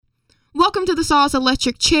Welcome to the Saw's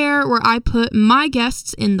Electric Chair, where I put my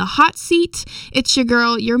guests in the hot seat. It's your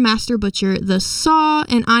girl, your master butcher, The Saw,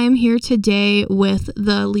 and I am here today with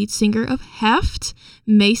the lead singer of Heft,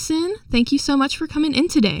 Mason. Thank you so much for coming in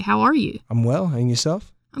today. How are you? I'm well. And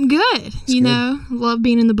yourself? I'm good. You know, love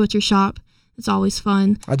being in the butcher shop. It's always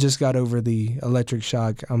fun. I just got over the electric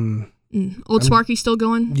shock. Old Sparky still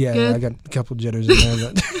going? Yeah, good? I got a couple jitters in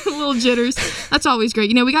there. But little jitters. That's always great.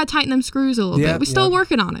 You know, we got to tighten them screws a little bit. We're still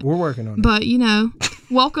working on it. We're working on it. But, you know,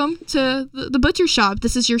 welcome to the butcher shop.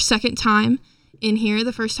 This is your second time in here.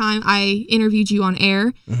 The first time I interviewed you on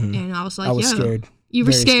air, and I was like, I was scared. You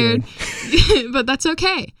were scared. But that's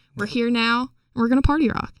okay. We're here now. We're going to party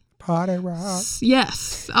rock. Party rock.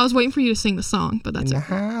 Yes. I was waiting for you to sing the song, but that's in the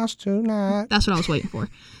house tonight. That's what I was waiting for.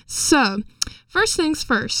 So, first things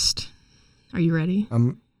first. Are you ready?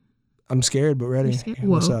 I'm scared, but ready.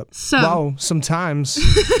 What's up? So, sometimes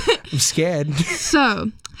I'm scared.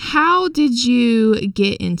 So, how did you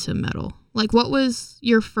get into metal? Like, what was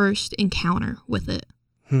your first encounter with it?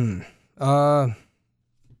 I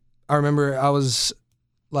remember I was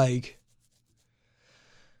like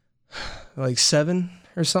 7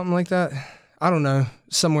 or something like that. I don't know,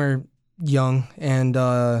 somewhere young, and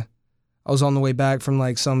I was on the way back from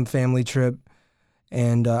like some family trip,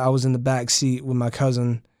 and I was in the back seat with my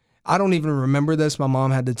cousin. I don't even remember this. My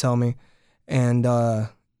mom had to tell me. And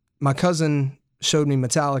my cousin showed me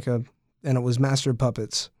Metallica, and it was Master of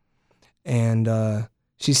Puppets. And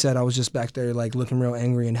she said I was just back there like looking real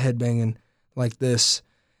angry and headbanging like this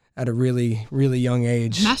at a really, really young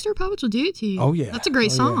age. Master of Puppets will do it to you. Oh, yeah. That's a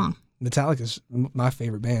great song. Yeah. Metallica's my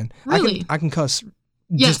favorite band. Really? I can cuss.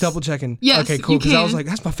 Yes. Just double checking. Yes, okay, cool. Because I was like,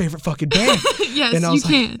 that's my favorite fucking band. Yes, and I was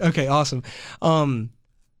you can. Okay, awesome.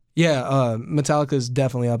 Metallica is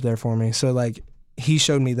definitely up there for me. So like, he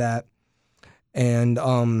showed me that, and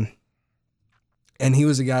he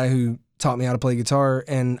was a guy who taught me how to play guitar,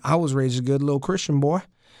 and I was raised a good little Christian boy,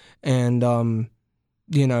 and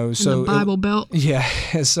you know, so the Bible Belt. Yeah,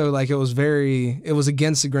 so like it was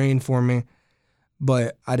against the grain for me,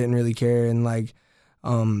 but I didn't really care, and like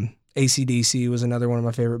AC/DC was another one of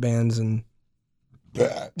my favorite bands, and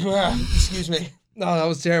excuse me, no, that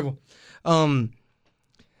was terrible.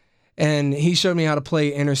 And he showed me how to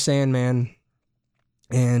play Enter Sandman,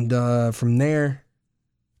 and from there,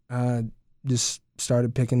 just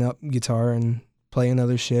started picking up guitar and playing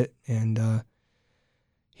other shit, and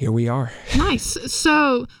here we are. Nice.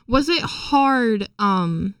 So, was it hard,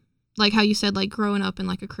 like how you said, like growing up in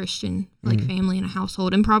like a Christian like family and a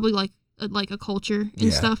household, and probably like a culture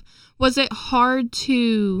and stuff? Was it hard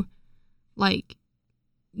to like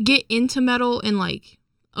get into metal and like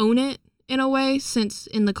own it in a way, since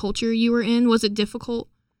in the culture you were in? Was it difficult?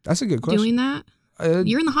 That's a good question. Doing that?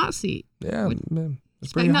 You're in the hot seat. Yeah, man.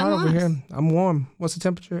 It's pretty hot over here. I'm warm. What's the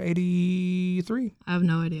temperature? 83? I have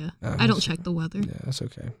no idea. I don't check the weather. Yeah, that's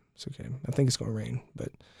okay. It's okay. I think it's going to rain, but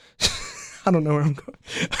I don't know where I'm going.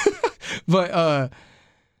 But,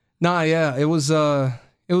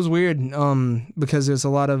 it was weird, because there's a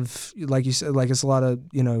lot of, like you said, like it's a lot of,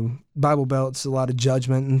 you know, Bible Belts, a lot of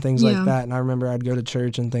judgment and things like that. And I remember I'd go to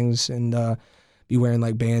church and things, and be wearing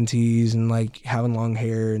like band tees and like having long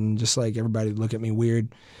hair, and just like everybody would look at me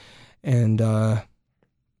weird. And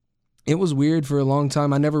it was weird for a long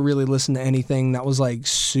time. I never really listened to anything that was like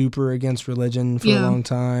super against religion for a long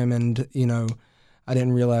time. And, you know, I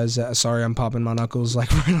didn't realize that. Sorry, I'm popping my knuckles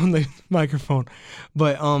like right on the microphone.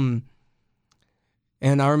 But,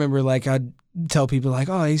 and I remember like I'd tell people like,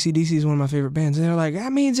 oh, AC/DC is one of my favorite bands. And they're like,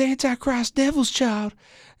 that means Antichrist, Devil's Child.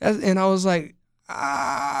 And I was like,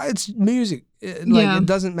 it's music. It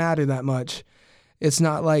doesn't matter that much. It's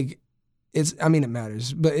not like, it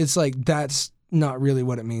matters, but it's like, that's not really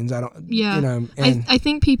what it means. I don't, you know. And I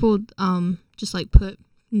think people just like put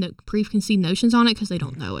preconceived notions on it because they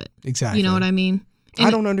don't know it. Exactly. You know what I mean? And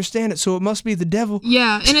I don't understand it, so it must be the devil.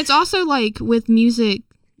 Yeah, and it's also like with music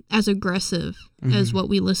as aggressive as what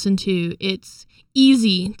we listen to, it's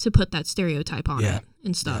easy to put that stereotype on it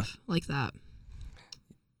and stuff like that.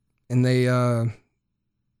 And they, and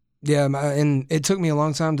it took me a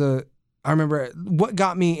long time to, I remember what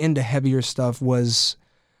got me into heavier stuff was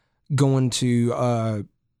going to,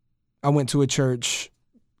 I went to a church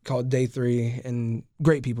called Day 3, and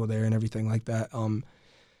great people there and everything like that.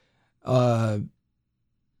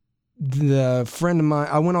 The friend of mine,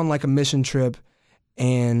 I went on like a mission trip,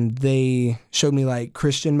 and they showed me like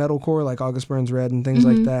Christian metalcore, like August Burns Red and things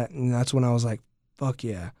like that. And that's when I was like, fuck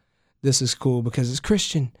yeah, this is cool because it's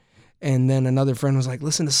Christian. And then another friend was like,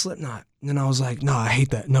 listen to Slipknot. And then I was like, no, I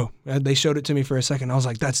hate that. No. They showed it to me for a second. I was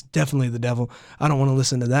like, that's definitely the devil. I don't want to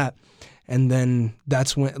listen to that. And then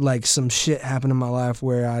that's when like some shit happened in my life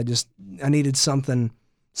where I needed something,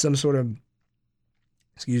 some sort of,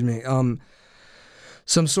 some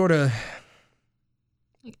sort of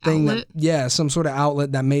Like thing outlet? some sort of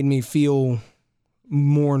outlet that made me feel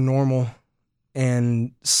more normal,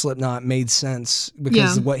 and Slipknot made sense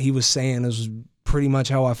because what he was saying is pretty much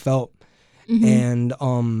how I felt. And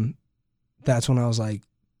that's when I was like,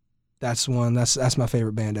 that's my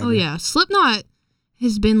favorite band ever. Oh yeah, Slipknot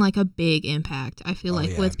has been like a big impact, I feel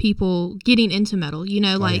like, with people getting into metal. You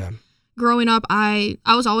know, like growing up, I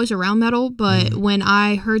was always around metal, but when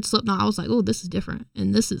I heard Slipknot, I was like, oh, this is different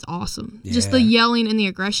and this is awesome. Just the yelling and the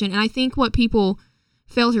aggression. And I think what people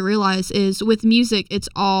fail to realize is with music, it's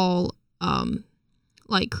all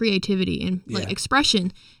like creativity and like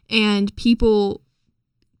expression, and people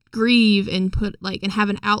grieve and and have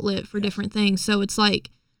an outlet for different things. So it's like,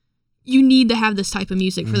 you need to have this type of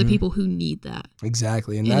music for the people who need that.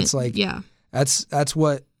 Exactly. And that's that's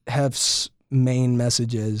what Heft's main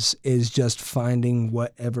message is just finding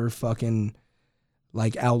whatever fucking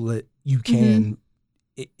like outlet you can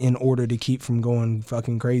in order to keep from going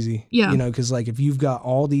fucking crazy. Yeah. You know, because like if you've got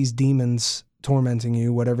all these demons tormenting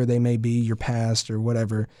you, whatever they may be, your past or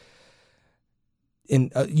whatever,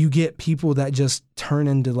 and you get people that just turn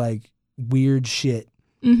into like weird shit.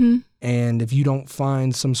 And if you don't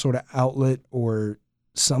find some sort of outlet or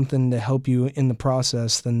something to help you in the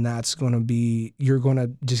process, then that's going to be, you're going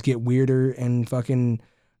to just get weirder and fucking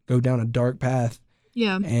go down a dark path.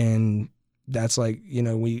 Yeah. And that's like, you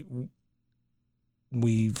know, we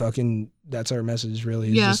fucking, that's our message really,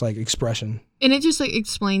 is just like expression. And it just like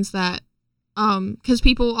explains that, because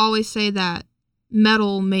people always say that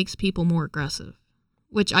metal makes people more aggressive,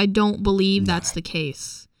 which I don't believe that's the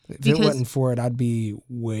case. If it wasn't for it, I'd be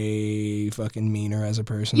way fucking meaner as a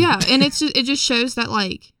person. Yeah, and it just shows that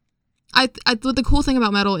like, the cool thing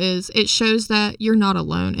about metal is it shows that you're not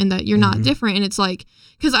alone and that you're not different. And it's like,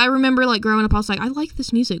 because I remember like growing up, I was like, I like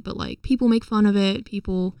this music, but like people make fun of it.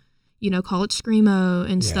 People, you know, call it screamo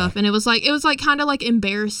and stuff. And it was like kind of like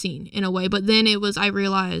embarrassing in a way. But then I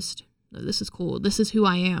realized, no, this is cool. This is who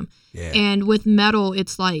I am. Yeah. And with metal,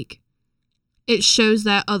 it's like, it shows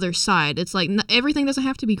that other side. It's like everything doesn't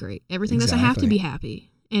have to be great. Everything doesn't have to be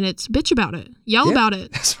happy. And it's bitch about it. Yell about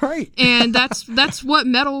it. That's right. And that's what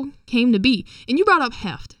metal came to be. And you brought up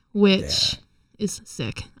Heft, which is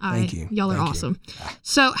sick. Thank you. Y'all are awesome.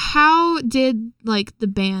 So how did like the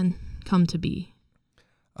band come to be?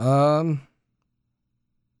 If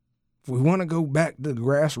we want to go back to the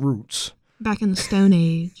grassroots. Back in the Stone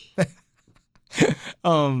Age.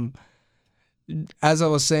 As I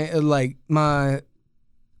was saying, like my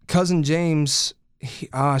cousin James,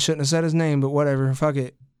 I shouldn't have said his name, but whatever, fuck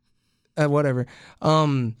it, whatever.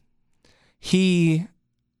 He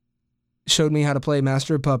showed me how to play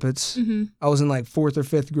Master of Puppets. I was in like 4th or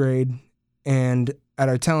 5th grade, and at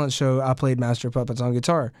our talent show, I played Master of Puppets on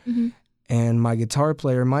guitar. And my guitar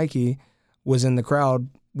player, Mikey, was in the crowd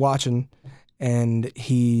watching, and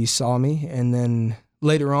he saw me, and then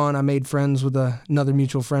later on, I made friends with another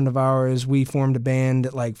mutual friend of ours. We formed a band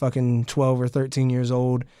at like fucking 12 or 13 years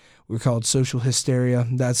old. We were called Social Hysteria.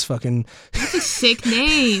 That's a sick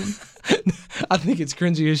name. I think it's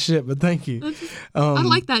cringy as shit, but thank you. I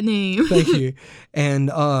like that name. Thank you. And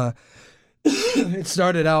it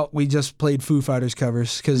started out, we just played Foo Fighters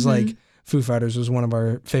covers because like Foo Fighters was one of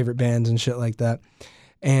our favorite bands and shit like that.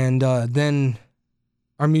 And then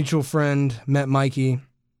our mutual friend met Mikey.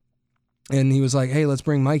 And he was like, hey, let's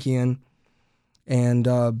bring Mikey in. And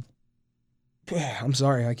I'm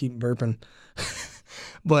sorry, I keep burping.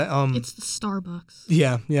 But it's the Starbucks.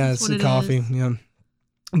 Yeah, it's the coffee. Yeah.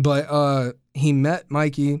 But he met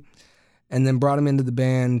Mikey and then brought him into the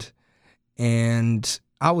band. And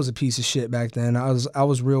I was a piece of shit back then. I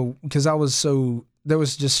was real, because there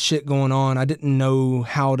was just shit going on. I didn't know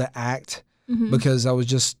how to act because I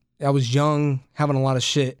was young, having a lot of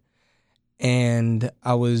shit. And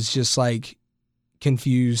I was just like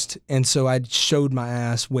confused. And so I showed my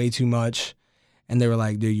ass way too much. And they were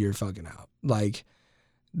like, dude, you're fucking out. Like,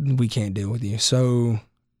 we can't deal with you. So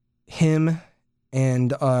him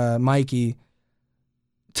and Mikey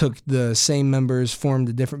took the same members, formed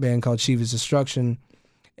a different band called Shiva's Destruction.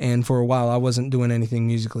 And for a while, I wasn't doing anything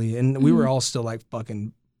musically. And we were all still like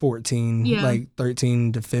fucking 14, like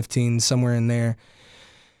 13 to 15, somewhere in there.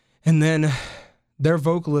 And then their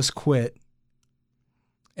vocalist quit.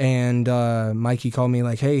 And Mikey called me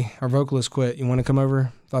like, hey, our vocalist quit. You want to come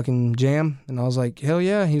over, fucking jam? And I was like, hell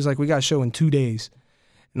yeah. He was like, we got a show in 2 days.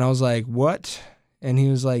 And I was like, what? And he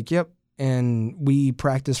was like, yep. And we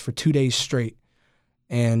practiced for 2 days straight.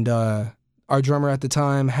 And our drummer at the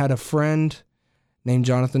time had a friend named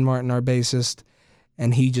Jonathan Martin, our bassist,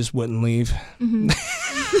 and he just wouldn't leave. Mm-hmm.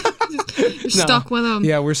 You're stuck with him.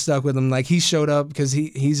 Yeah, we're stuck with him. Like, he showed up because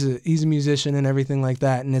he's a musician and everything like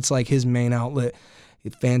that, and it's like his main outlet.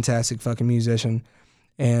 Fantastic fucking musician.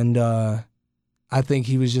 And I think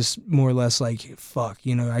he was just more or less like, fuck,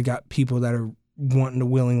 you know, I got people that are wanting to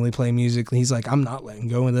willingly play music. He's like, I'm not letting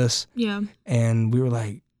go of this. Yeah. And we were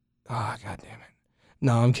like, oh, God damn it.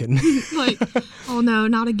 No, I'm kidding. Like, oh no,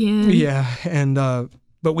 not again. Yeah. And,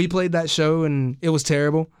 but we played that show and it was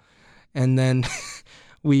terrible. And then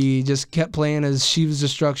we just kept playing as Shiva's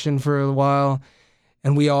Destruction for a while.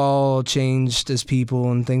 And we all changed as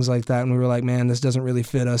people and things like that. And we were like, man, this doesn't really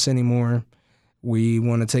fit us anymore. We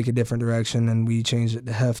want to take a different direction. And we changed it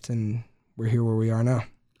to Heft. And we're here where we are now.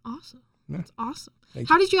 Awesome. Yeah. That's awesome.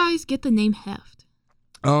 How did you guys get the name Heft?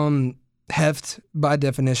 Heft, by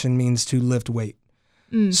definition, means to lift weight.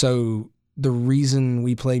 So the reason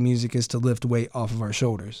we play music is to lift weight off of our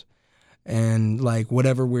shoulders. And like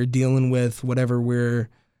whatever we're dealing with, whatever we're,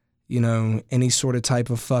 you know, any sort of type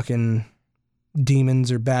of fucking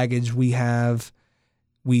demons or baggage we have,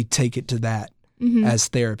 we take it to that as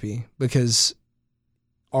therapy, because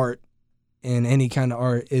art and any kind of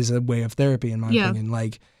art is a way of therapy in my opinion.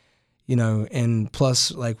 Like, you know, and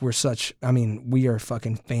plus like we are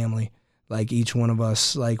fucking family. Like each one of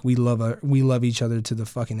us, like we love each other to the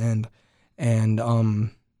fucking end. And,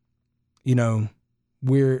 you know,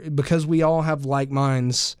 because we all have like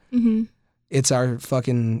minds, it's our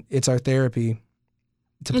therapy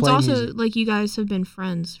to play music. It's also like you guys have been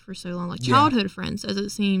friends for so long, like childhood friends as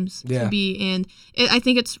it seems to be. And I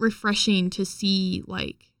think it's refreshing to see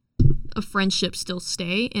like a friendship still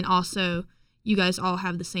stay, and also you guys all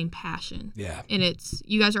have the same passion. Yeah. And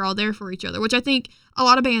you guys are all there for each other, which I think a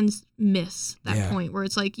lot of bands miss that point where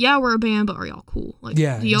it's like, yeah, we're a band, but are y'all cool? Like, do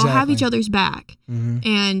y'all have each other's back?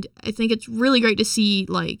 And I think it's really great to see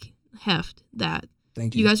like Heft that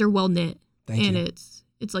you guys are well knit. And it's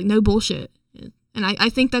like no bullshit. And I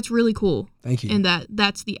think that's really cool. Thank you. And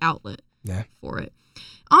that's the outlet for it.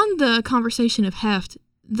 On the conversation of Heft,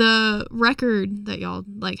 the record that y'all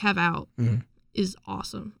like have out is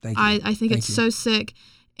awesome. Thank you. I think it's so sick,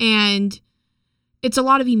 and it's a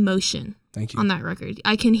lot of emotion. Thank you. On that record,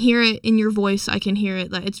 I can hear it in your voice. I can hear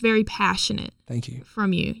it. That it's very passionate. Thank you.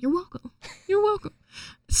 From you. You're welcome. You're welcome.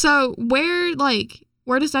 So where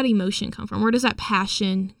does that emotion come from? Where does that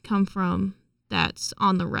passion come from? That's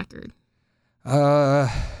on the record. A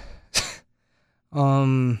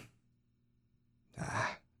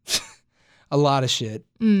lot of shit.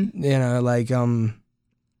 You know, like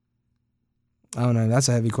I don't know. That's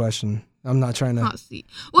a heavy question. I'm not trying to.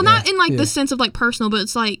 Well, not in like the sense of like personal, but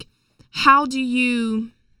it's like, how do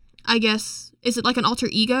you? I guess is it like an alter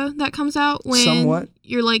ego that comes out when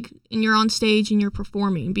you're like and you're on stage and you're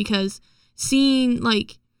performing? Because seeing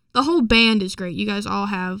like the whole band is great. You guys all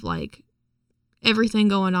have like everything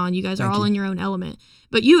going on. You guys are all in your own element,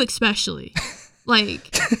 but you especially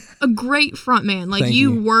like a great front man. Like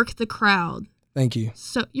you work the crowd. Thank you.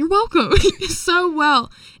 So you're welcome. So well.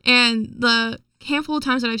 And the handful of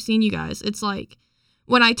times that I've seen you guys, it's like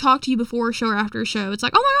when I talk to you before a show or after a show, it's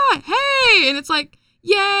like, oh my God, hey. And it's like,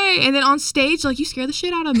 yay. And then on stage, like you scare the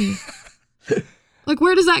shit out of me. Like,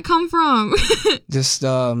 where does that come from? Just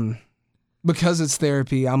because it's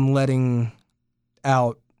therapy, I'm letting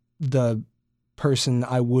out the person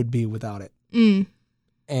I would be without it.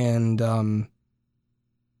 And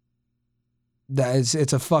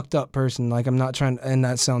it's a fucked up person. Like I'm not trying, and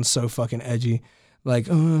that sounds so fucking edgy. Like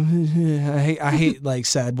I hate like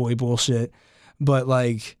sad boy bullshit. But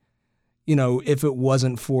like, you know, if it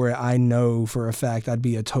wasn't for it, I know for a fact I'd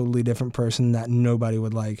be a totally different person that nobody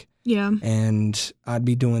would like. Yeah. And I'd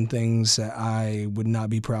be doing things that I would not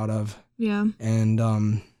be proud of. Yeah.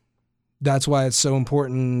 And that's why it's so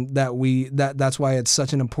important that that's why it's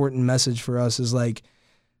such an important message for us is like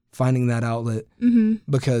finding that outlet,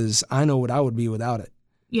 because I know what I would be without it.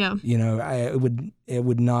 Yeah. You know, it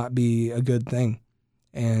would not be a good thing.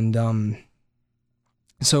 And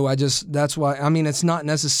so that's why, I mean, it's not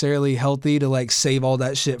necessarily healthy to like save all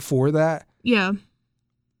that shit for that. Yeah.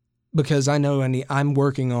 Because I know I'm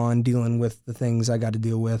working on dealing with the things I got to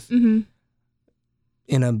deal with in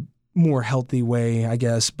a more healthy way, I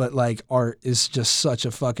guess. But like art is just such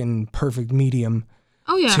a fucking perfect medium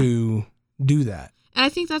to do that. And I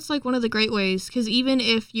think that's like one of the great ways, because even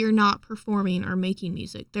if you're not performing or making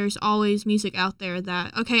music, there's always music out there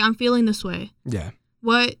that, okay, I'm feeling this way. Yeah.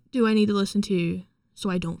 What do I need to listen to so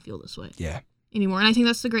I don't feel this way anymore? And I think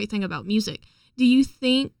that's the great thing about music. Do you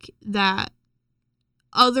think that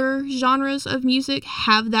other genres of music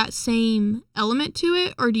have that same element to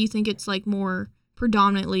it, or do you think it's like more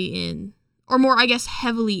predominantly in, or more, I guess,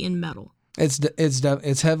 heavily in metal.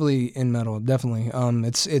 It's heavily in metal, definitely.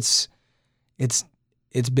 It's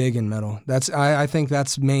big in metal. I think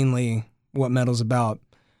that's mainly what metal's about.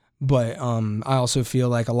 But I also feel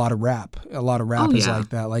like a lot of rap is like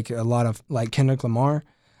that. Like a lot of like Kendrick Lamar,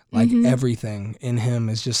 like everything in him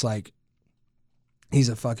is just like he's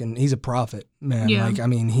a prophet, man. Yeah. Like I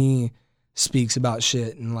mean, he speaks about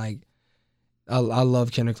shit, and like I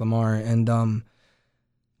love Kendrick Lamar, and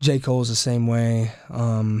J. Cole's the same way.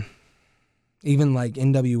 Even like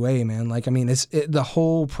NWA, man. Like I mean, the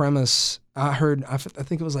whole premise. I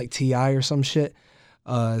think it was like T.I. or some shit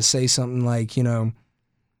say something like, you know,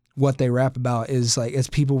 what they rap about is like it's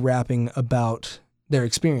people rapping about their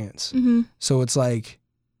experience. Mm-hmm. So it's like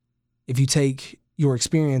if you take your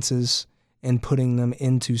experiences and putting them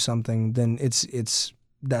into something, then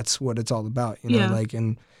that's what it's all about, you know. Like,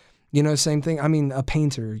 and you know, same thing. I mean, a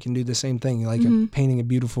painter can do the same thing, like painting a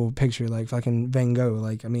beautiful picture, like fucking Van Gogh.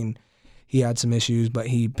 Like, I mean, he had some issues, but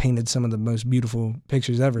he painted some of the most beautiful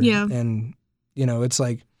pictures ever. Yeah. And you know, it's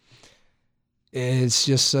like it's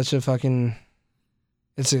just such a fucking.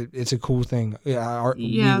 It's a cool thing. Yeah,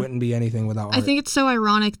 we wouldn't be anything without art. I think it's so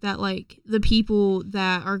ironic that like the people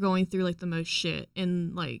that are going through like the most shit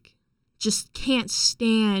and like just can't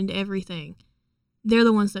stand everything, they're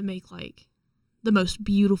the ones that make like the most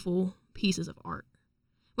beautiful pieces of art,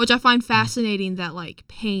 which I find fascinating that like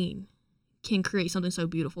pain can create something so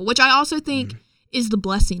beautiful, which I also think is the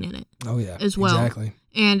blessing in it. Oh yeah, as well. Exactly.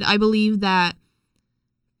 And I believe that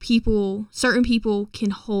certain people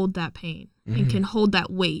can hold that pain and can hold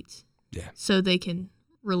that weight, so they can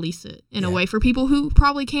release it in a way for people who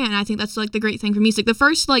probably can't. And I think that's like the great thing for music. The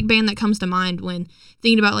first like band that comes to mind when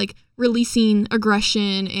thinking about like releasing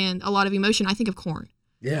aggression and a lot of emotion, I think of Korn.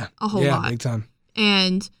 Yeah, a whole lot, big time.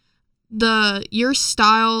 And your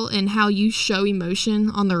style and how you show emotion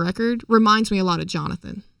on the record reminds me a lot of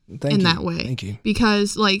Jonathan that way. Thank you.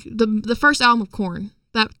 Because like the first album of Korn,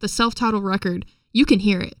 the self-titled record, you can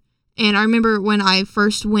hear it. And I remember when I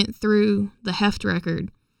first went through the Heft record,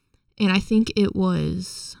 and I think it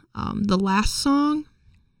was the last song.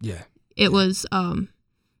 Yeah. It was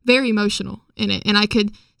very emotional in it, and I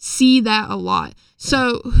could see that a lot.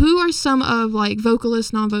 So who are some of like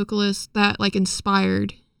vocalists, non-vocalists that like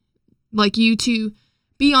inspired like you to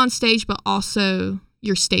be on stage, but also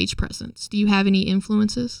your stage presence? Do you have any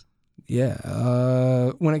influences?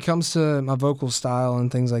 Yeah. When it comes to my vocal style and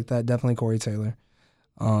things like that, definitely Corey Taylor.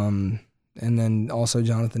 And then also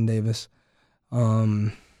Jonathan Davis,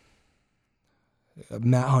 Matt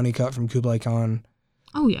Honeycutt from Kublai Khan.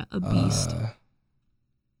 Oh yeah, a beast.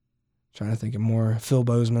 Trying to think of more. Phil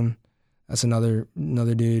Bozeman, that's another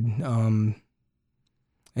dude. And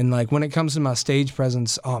like when it comes to my stage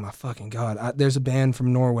presence, oh my fucking god, there's a band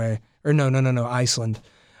from Norway, or no, Iceland.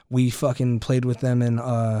 We fucking played with them in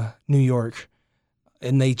New York,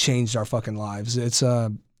 and they changed our fucking lives. It's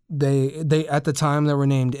They at the time they were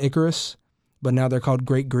named Icarus, but now they're called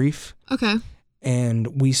Great Grief. Okay.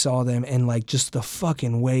 And we saw them, and like just the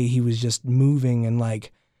fucking way he was just moving, and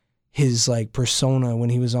like his like persona when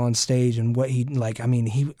he was on stage, and what he like. I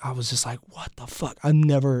mean, I was just like, what the fuck? I've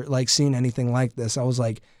never like seen anything like this. I was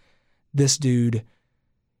like, this dude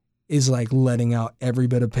is like letting out every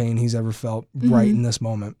bit of pain he's ever felt right in this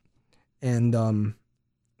moment. And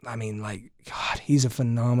I mean, like, God, he's a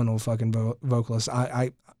phenomenal fucking vocalist.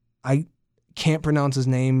 I can't pronounce his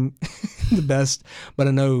name the best, but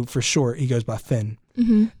I know for sure he goes by Finn.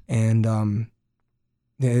 And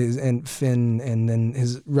Finn, and then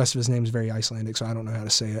his rest of his name is very Icelandic, so I don't know how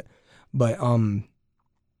to say it. But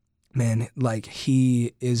man, like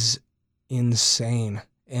he is insane,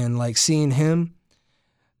 and like seeing him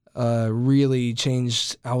really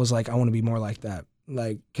changed. I was like, I want to be more like that.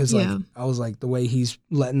 Like, cause like I was like, the way he's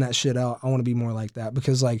letting that shit out, I want to be more like that.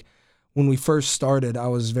 Because like when we first started, I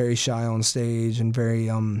was very shy on stage and very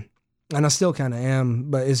and I still kind of am,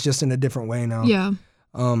 but it's just in a different way now. Yeah.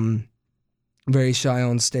 Very shy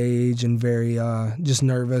on stage and very just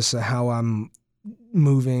nervous at how I'm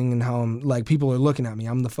moving and how I'm like, people are looking at me.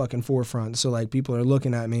 I'm the fucking forefront, so like people are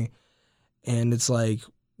looking at me, and it's like,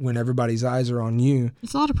 when everybody's eyes are on you,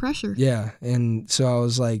 it's a lot of pressure. Yeah. And so I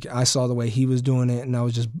was like, I saw the way he was doing it, and I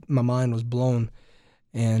was just, my mind was blown.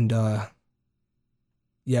 And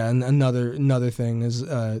yeah, and another thing is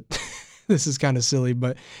this is kind of silly,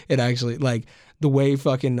 but it actually, like the way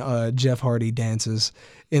fucking Jeff Hardy dances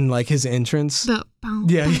in like his entrance.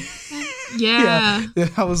 Yeah.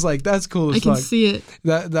 I was like, that's cool as fuck. I can see it.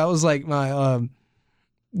 That was like my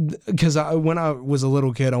because when I was a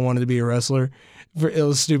little kid, I wanted to be a wrestler. It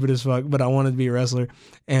was stupid as fuck, but I wanted to be a wrestler.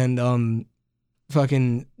 And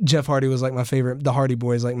fucking Jeff Hardy was like my favorite. The Hardy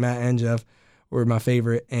Boys, like Matt and Jeff, were my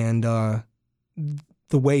favorite, and the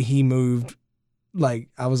way he moved, like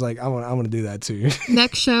I was like, I want to do that too.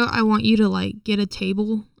 Next show, I want you to like get a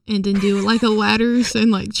table and then do like a ladders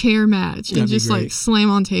and like chair match and just like slam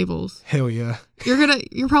on tables. Hell yeah.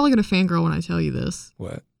 You're probably gonna fangirl when I tell you this.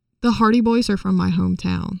 What? The Hardy Boys are from my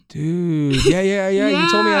hometown. Dude. Yeah. You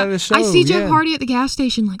told me out of the show. I see Jeff Hardy at the gas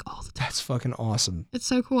station like all the time. That's fucking awesome. It's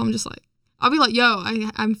so cool. I'm just like, I'll be like, yo,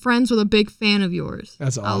 I'm friends with a big fan of yours.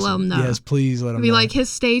 That's awesome. I'll let him know. Yes, please let him know. Be like, his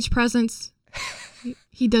stage presence,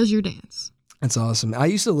 he does your dance. That's awesome. I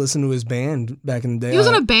used to listen to his band back in the day. He was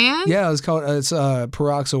in a band? Yeah, it was called, it's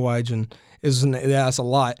Peroxowygen. That's a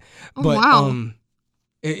lot. Oh, but, wow.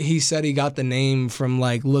 He said he got the name from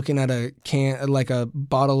like looking at a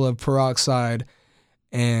bottle of peroxide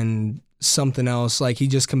and something else. Like he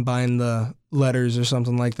just combined the letters or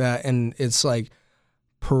something like that. And it's like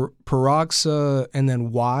peroxa and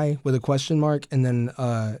then Y with a question mark and then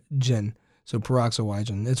gin. So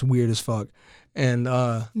peroxowygen. It's weird as fuck. And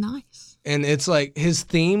nice. And it's like his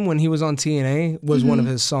theme when he was on TNA was one of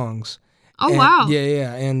his songs. Oh, wow.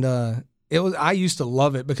 Yeah. And I used to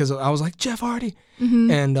love it because I was like, Jeff Hardy.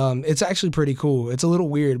 And it's actually pretty cool. It's a little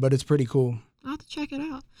weird, but it's pretty cool. I'll have to check it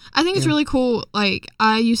out. I think it's really cool. Like,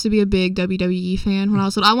 I used to be a big WWE fan when I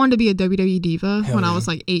was little. I wanted to be a WWE diva when I was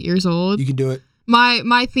like 8 years old. You can do it.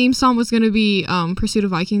 My theme song was going to be Pursuit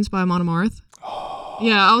of Vikings by Amon Amarth. Oh.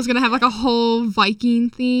 Yeah, I was going to have like a whole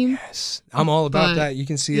Viking theme. Yes. I'm all about that. You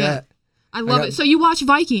can see that. I love it. So you watch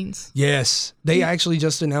Vikings? Yes. They actually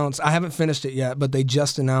just announced, I haven't finished it yet, but they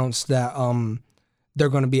just announced that they're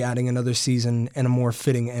going to be adding another season and a more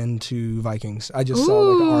fitting end to Vikings. I just saw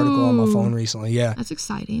like an article on my phone recently. Yeah. That's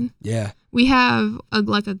exciting. Yeah. We have a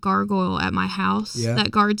gargoyle at my house that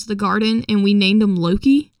guards the garden, and we named him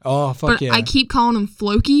Loki. Oh, fuck yeah. I keep calling him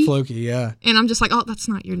Floki. Floki, yeah. And I'm just like, oh, that's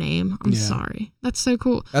not your name. I'm sorry. That's so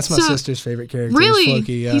cool. That's my sister's favorite character. Really?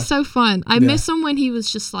 Floki, yeah. He's so fun. I miss him when he was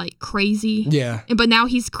just like crazy. Yeah. But now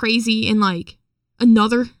he's crazy in like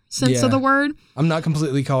another sense of the word. I'm not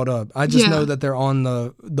completely caught up. I just know that they're on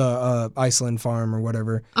the Iceland farm or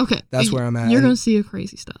whatever. Okay. That's where I'm at. You're going to see a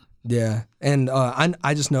crazy stuff. Yeah. And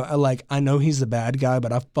I just know, like, I know he's the bad guy,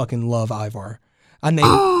 but I fucking love Ivar.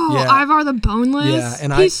 Ivar the Boneless? Yeah.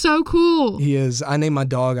 And he's so cool. He is. I named my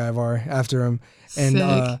dog Ivar after him. And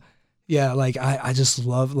sick. Yeah, like I just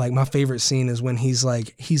love, like, my favorite scene is when he's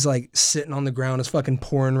like sitting on the ground, it's fucking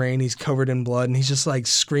pouring rain, he's covered in blood, and he's just like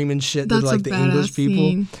screaming shit to like the English people.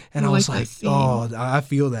 Scene. And I was like, oh, I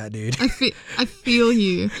feel that, dude. I feel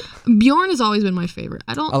you. Bjorn has always been my favorite.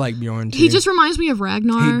 I like Bjorn too. He just reminds me of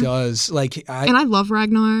Ragnar. He does. And I love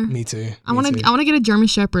Ragnar. Me too. I want to get a German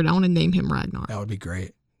Shepherd. I want to name him Ragnar. That would be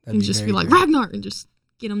great. And just be like, Ragnar, and just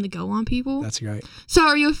get him to go on people. That's great. So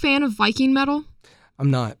are you a fan of Viking metal? I'm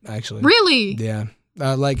not, actually. Really? Yeah.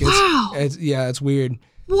 It's weird.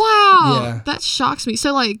 Wow. Yeah. That shocks me.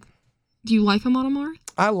 So, like, do you like Amon Amarth?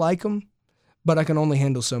 I like him, but I can only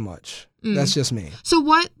handle so much. That's just me. So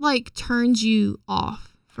what, like, turns you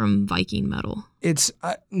off from Viking metal? It's,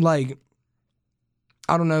 like,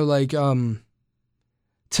 I don't know, like, to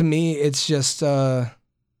me, it's just, I'm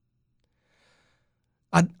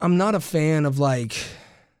not a fan of, like,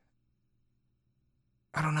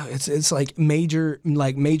 I don't know. It's like major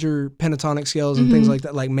pentatonic scales and things like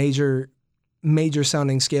that, like major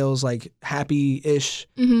sounding scales, like happy-ish,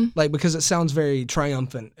 like, because it sounds very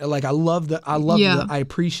triumphant. Like I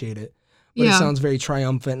appreciate it, but it sounds very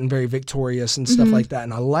triumphant and very victorious and stuff like that,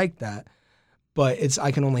 and I like that. But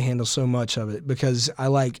I can only handle so much of it because I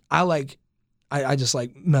just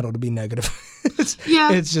like metal to be negative.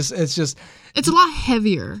 It's a lot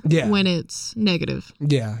heavier when it's negative.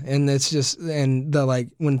 Yeah, and it's just, and the, like,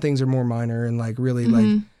 when things are more minor and like really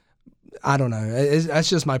like, I don't know. That's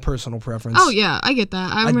just my personal preference. Oh yeah, I get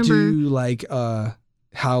that. I remember. do like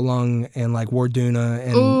How Long and like Warduna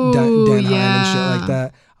and Dan Hine and shit like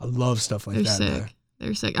that. I love stuff like that. Sick.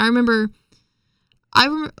 They're sick. I remember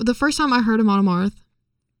the first time I heard Amon Amarth,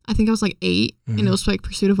 I think I was like 8, and it was like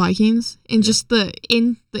Pursuit of Vikings, and just the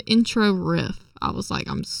intro riff. I was like,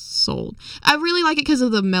 I'm sold. I really like it because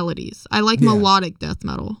of the melodies. I like melodic death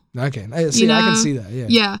metal. Okay, I can see that. Yeah.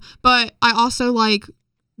 Yeah, but I also like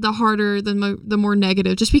the harder, the more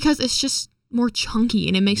negative, just because it's just more chunky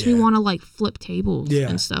and it makes me want to like flip tables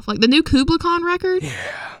and stuff. Like the new Kubla Khan record. Yeah.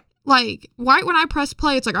 Like right when I press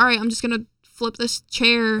play, it's like, all right, I'm just gonna flip this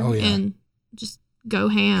chair and just go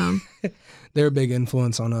ham. They're a big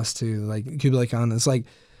influence on us too. Like Kubla Khan, it's like.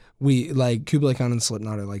 Kubla Khan and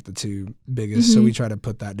Slipknot are like the two biggest, so we try to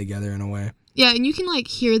put that together in a way. Yeah, and you can like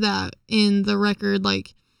hear that in the record,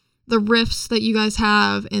 like the riffs that you guys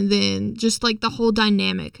have, and then just like the whole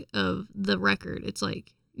dynamic of the record. It's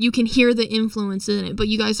like you can hear the influence in it, but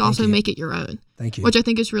you guys also make it your own. Thank you. Which I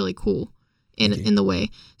think is really cool in the way.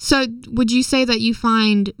 So would you say that you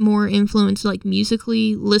find more influence like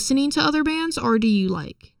musically listening to other bands, or do you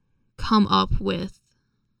like come up with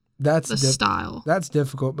the style? That's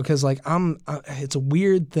difficult because like it's a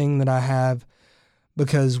weird thing that I have,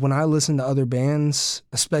 because when I listen to other bands,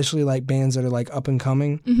 especially like bands that are like up and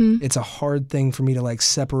coming, it's a hard thing for me to like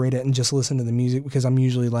separate it and just listen to the music, because I'm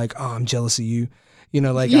usually like, oh, I'm jealous of you. You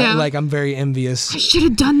know, like I'm very envious. I should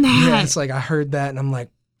have done that. Yeah, it's like I heard that and I'm like,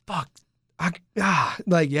 fuck. I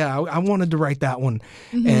wanted to write that one.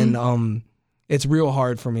 And it's real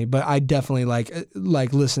hard for me, but I definitely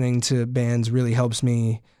like listening to bands really helps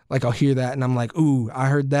me. Like I'll hear that and I'm like, ooh, I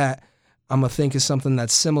heard that. I'm gonna think of something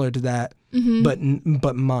that's similar to that,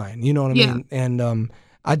 but mine. You know what I mean? And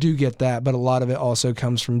I do get that, but a lot of it also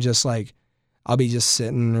comes from just like I'll be just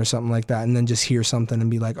sitting or something like that, and then just hear something and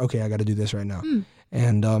be like, okay, I got to do this right now.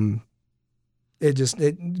 And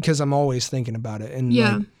because I'm always thinking about it, and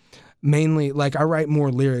like, mainly like I write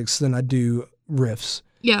more lyrics than I do riffs.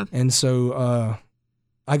 Yeah. And so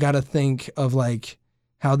I got to think of like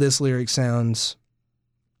how this lyric sounds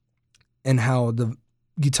and how the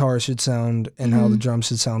guitar should sound and how the drums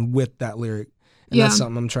should sound with that lyric. And that's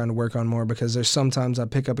something I'm trying to work on more, because there's sometimes I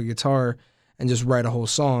pick up a guitar and just write a whole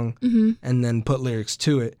song and then put lyrics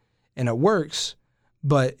to it, and it works,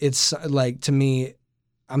 but it's like, to me,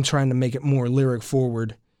 I'm trying to make it more lyric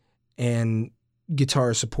forward and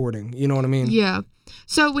guitar supporting. You know what I mean? Yeah.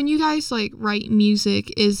 So when you guys like write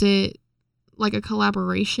music, is it like a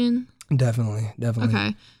collaboration? Definitely.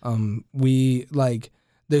 Okay. We like,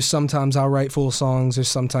 there's sometimes I'll write full songs, there's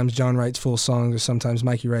sometimes John writes full songs, or sometimes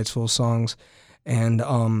Mikey writes full songs, and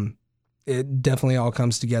it definitely all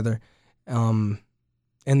comes together. And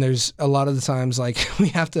there's a lot of the times like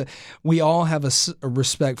we all have a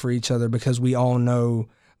respect for each other, because we all know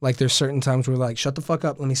like there's certain times we're like, shut the fuck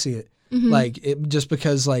up, let me see it. Like it, just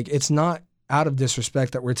because like it's not out of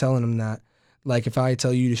disrespect that we're telling them that. Like if I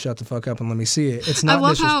tell you to shut the fuck up and let me see it, it's not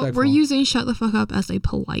disrespectful. I love how we're using "shut the fuck up" as a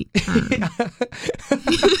polite term.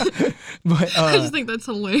 But I just think that's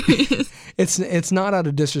hilarious. It's not out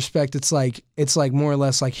of disrespect. It's like more or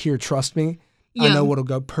less like, here, trust me. Yeah. I know what'll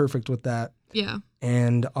go perfect with that. Yeah.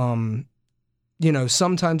 And you know,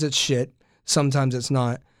 sometimes it's shit, sometimes it's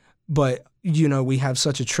not, but you know, we have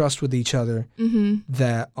such a trust with each other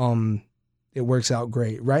that it works out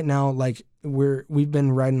great. Right now, like we've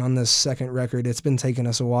been writing on this second record. It's been taking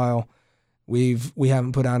us a while. We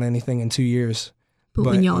haven't put out anything in 2 years. But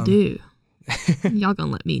when y'all do, y'all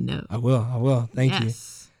gonna let me know. I will. Thank you.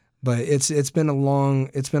 But it's been a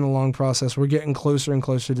long process. We're getting closer and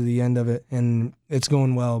closer to the end of it, and it's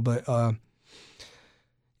going well. But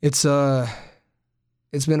it's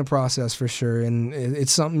been a process for sure, and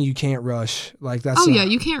it's something you can't rush. Like that's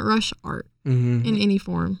you can't rush art in any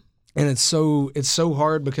form. And it's so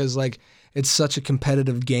hard because like it's such a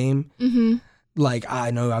competitive game. Like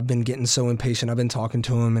I know I've been getting so impatient. I've been talking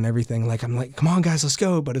to him and everything. Like I'm like, come on guys, let's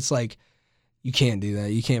go. But it's like you can't do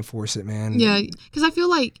that. You can't force it, man. Yeah, because I feel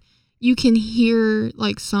like you can hear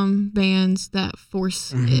like some bands that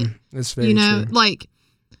force it. That's very true. Like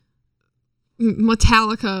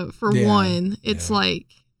Metallica for one. It's like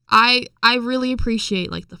I really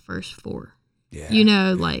appreciate like the first four. Yeah. You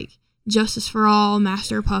know, like Justice for All,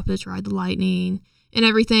 Master of Puppets, Ride the Lightning, and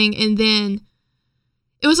everything. And then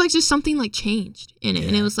it was like just something like changed in it.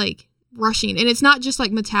 And it was like rushing. And it's not just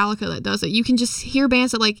like Metallica that does it. You can just hear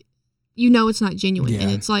bands that like, you know, it's not genuine.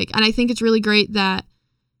 And it's like, and I think it's really great that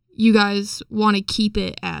you guys want to keep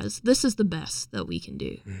it as this is the best that we can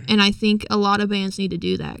do. And I think a lot of bands need to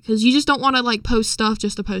do that, because you just don't want to like post stuff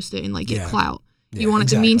just to post it and like get clout. You want it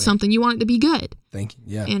to mean something. You want it to be good. Thank you.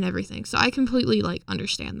 Yeah. And everything. So I completely like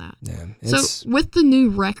understand that. Yeah. So with the new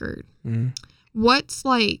record, what's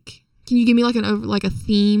like? Can you give me like a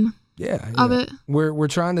theme? Of it. We're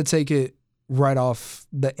trying to take it right off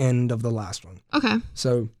the end of the last one. Okay.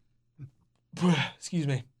 So, excuse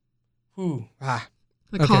me.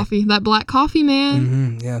 Coffee, that black coffee,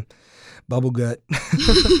 man. Yeah. Bubble gut.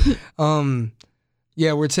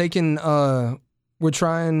 Yeah, we're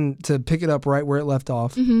trying to pick it up right where it left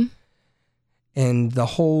off. And the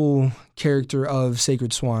whole character of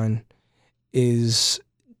Sacred Swine is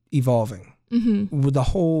evolving. The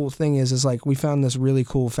whole thing is like we found this really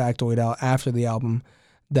cool factoid out after the album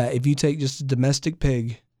that if you take just a domestic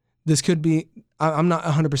pig, this could be, I'm not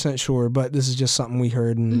 100% sure, but this is just something we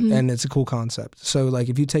heard and it's a cool concept. So like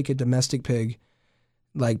if you take a domestic pig,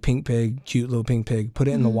 like pink pig, cute little pink pig, put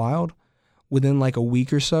it in the wild, within like a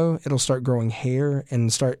week or so, it'll start growing hair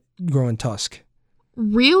and start growing tusk.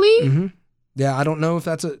 Really? Yeah, I don't know if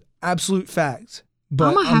that's an absolute fact, But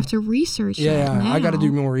I'm gonna have to research that now. I got to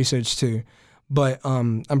do more research too. But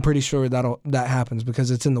I'm pretty sure that happens because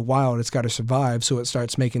it's in the wild. It's got to survive, so it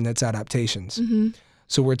starts making its adaptations. Mm-hmm.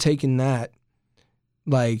 So we're taking that,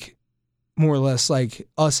 like, more or less, like,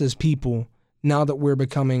 us as people, now that we're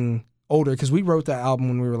becoming older, because we wrote that album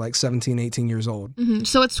when we were like 17, 18 years old. Mm-hmm.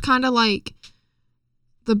 So it's kind of like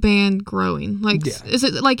the band growing. Like, is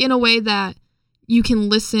it like in a way that you can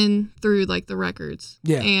listen through like the records?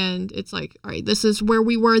 Yeah. And it's like, all right, this is where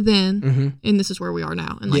we were then, and this is where we are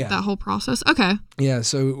now. And like that whole process. Okay. Yeah.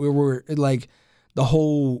 So we're like, the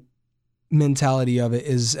whole mentality of it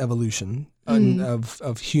is evolution of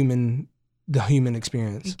the human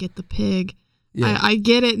experience. I get the pig. Yeah. I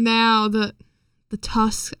get it now. The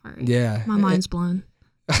tusk. All right. Yeah. My mind's blown.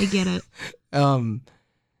 I get it. And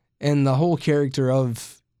the whole character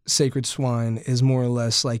of Sacred Swine is more or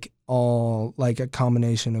less like all like a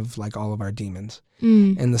combination of like all of our demons.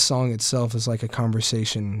 And the song itself is like a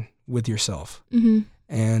conversation with yourself.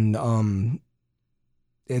 And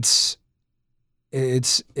it's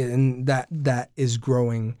and that is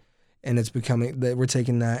growing, and it's becoming that we're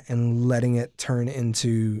taking that and letting it turn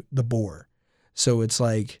into the boar. So it's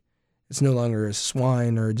like, it's no longer a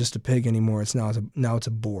swine or just a pig anymore. It's now it's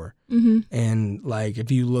a boar. And like,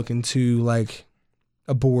 if you look into like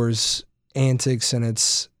a boar's antics and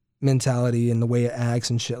its mentality and the way it acts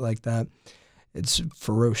and shit like that, it's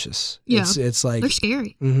ferocious. Yeah. It's like, they're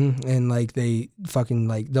scary. And like, they fucking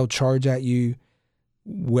like, they'll charge at you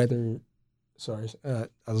whether, sorry, I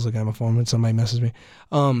was looking at my phone when somebody messaged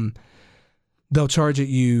me. They'll charge at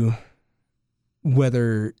you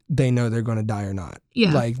whether they know they're going to die or not.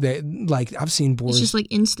 Yeah. Like I've seen boars. It's just like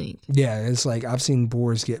instinct. Yeah. It's like, I've seen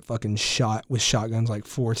boars get fucking shot with shotguns like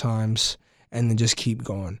 4 times and then just keep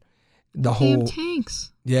going. The whole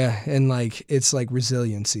tanks. Yeah. And like, it's like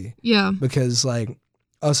resiliency. Yeah. Because like,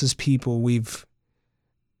 us as people,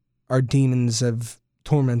 our demons have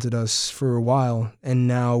tormented us for a while, and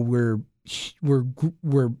now we're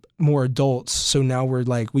more adults. So now we're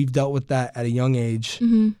like, we've dealt with that at a young age.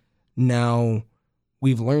 Now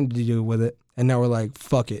we've learned to deal with it, and now we're like,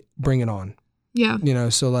 fuck it, bring it on. Yeah. You know,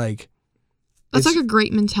 so like, that's like a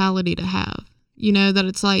great mentality to have, you know, that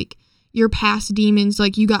it's like your past demons,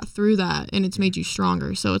 like you got through that and it's made you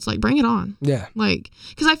stronger. So it's like, bring it on. Yeah. Like,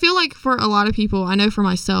 because I feel like for a lot of people, I know for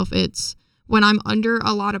myself, it's when I'm under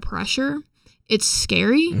a lot of pressure, it's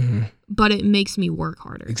scary, but it makes me work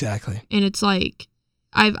harder. Exactly. And it's like,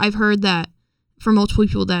 I've heard that from multiple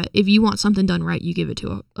people that if you want something done right, you give it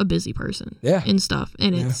to a busy person. Yeah. And stuff.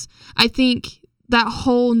 And it's, I think that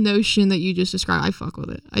whole notion that you just described, I fuck with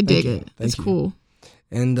it. I dig it. It's cool.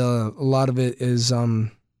 And a lot of it is,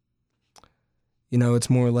 you know, it's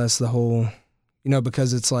more or less the whole, you know,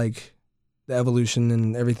 because it's like the evolution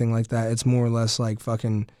and everything like that, it's more or less like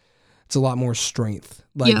fucking, it's a lot more strength.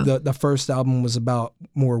 Like the first album was about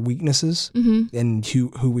more weaknesses and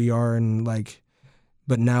who we are, and like,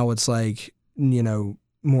 but now it's like, you know,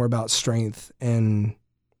 more about strength and,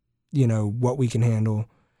 you know, what we can handle.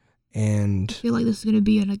 And I feel like this is going to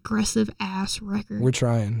be an aggressive ass record. We're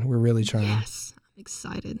trying. We're really trying. Yes. I'm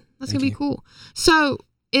excited. That's going to be cool. So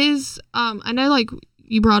is, I know like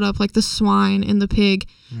you brought up like the swine and the pig.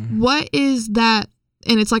 What is that?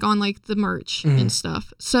 And it's like on like the merch and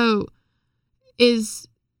stuff. So is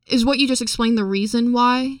what you just explained the reason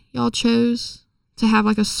why y'all chose to have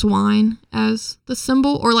like a swine as the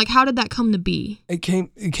symbol, or like how did that come to be? It came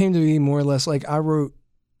to be more or less like I wrote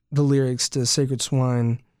the lyrics to Sacred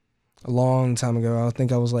Swine a long time ago. I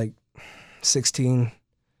think I was like 16,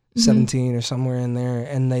 17 or somewhere in there,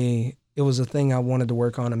 and it was a thing I wanted to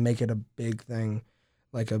work on and make it a big thing,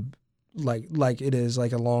 like it is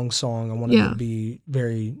like a long song. I wanted it to be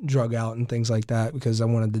very drug out and things like that, because I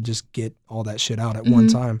wanted to just get all that shit out at one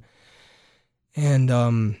time.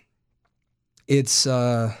 And it's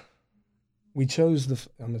we chose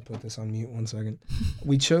I'm gonna put this on mute 1 second.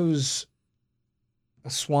 We chose a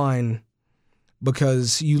swine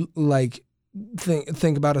because you like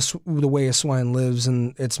think about the way a swine lives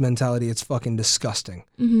and its mentality. It's fucking disgusting.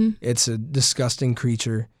 It's a disgusting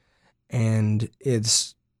creature, and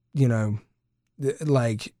it's, you know,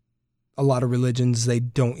 like a lot of religions, they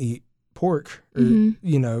don't eat pork, or,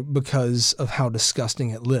 you know, because of how disgusting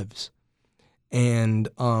it lives. And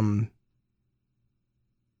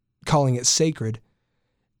calling it sacred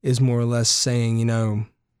is more or less saying, you know,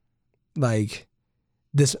 like,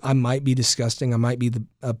 this, I might be disgusting, I might be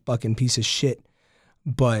a fucking piece of shit,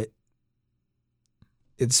 but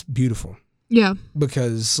it's beautiful. Yeah.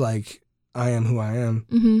 Because like, I am who I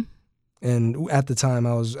am. And at the time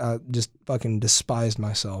I just fucking despised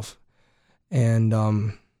myself, and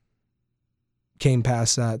came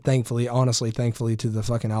past that, thankfully to the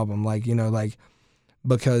fucking album, like, you know, like,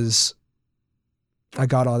 because I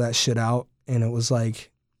got all that shit out, and it was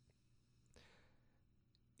like,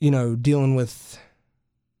 you know, dealing with,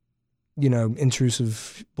 you know,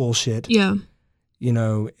 intrusive bullshit. Yeah. You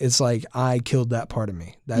know, it's like I killed that part of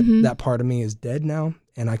me. That part of me is dead now,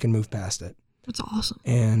 and I can move past it. That's awesome.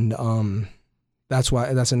 And that's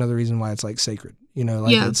another reason why it's like sacred. You know,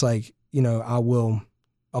 like it's like, you know, I will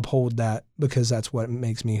uphold that because that's what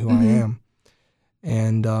makes me who I am.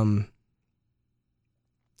 And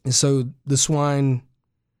so the swine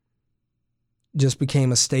just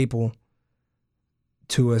became a staple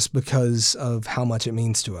to us because of how much it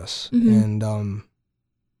means to us. And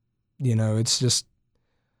you know, it's just,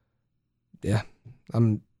 yeah,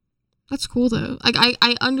 that's cool though. Like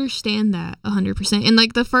I understand that 100%. And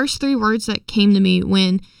like the first 3 words that came to me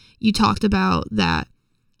when you talked about that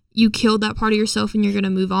you killed that part of yourself and you're going to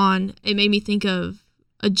move on, it made me think of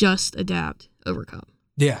adjust, adapt, overcome.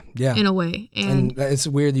 Yeah. In a way. And it's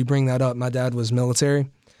weird you bring that up. My dad was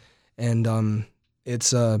military, and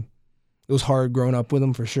it was hard growing up with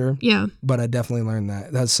him for sure. Yeah. But I definitely learned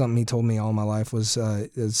that. That's something he told me all my life was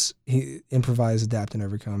he improvise, adapt, and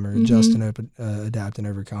overcome, or adjust and adapt and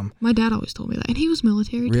overcome. My dad always told me that, and he was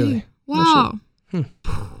military really? Too. Wow.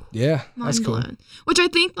 Yeah, mind that's cool. blown. Which I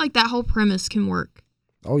think like that whole premise can work.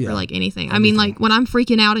 Oh yeah. For like anything. I mean, like when I'm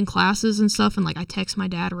freaking out in classes and stuff, and like I text my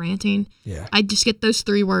dad ranting. Yeah. I just get those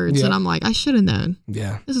 3 words, and I'm like, I should have known.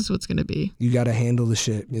 Yeah. This is what's gonna be. You got to handle the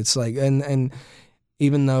shit. It's like, and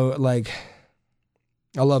even though like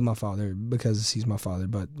I love my father because he's my father,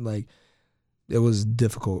 but like it was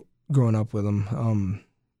difficult growing up with him.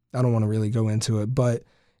 I don't want to really go into it, but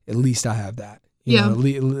at least I have that. You know, at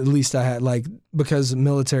least I had, like, because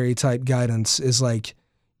military type guidance is like,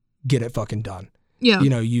 get it fucking done. Yeah. You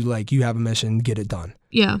know, you have a mission, get it done.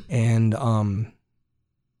 Yeah. And,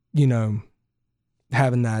 you know,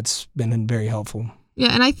 having that's been very helpful.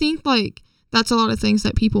 Yeah. And I think like that's a lot of things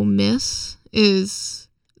that people miss is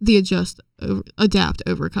the adjust, adapt,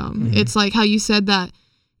 overcome. It's like how you said that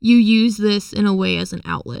you use this in a way as an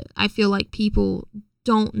outlet. I feel like people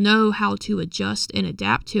don't know how to adjust and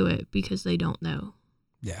adapt to it because they don't know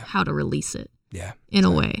how to release it in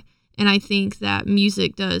a way. And I think that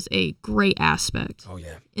music does a great aspect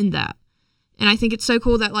in that. And I think it's so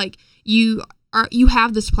cool that like you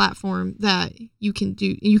have this platform that you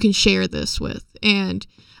can share this with. And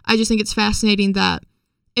I just think it's fascinating that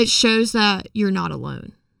it shows that you're not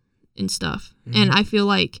alone and stuff. And I feel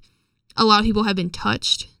like a lot of people have been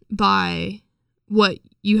touched by what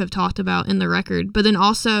you have talked about in the record, but then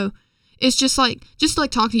also it's just like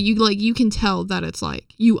talking to you, like you can tell that it's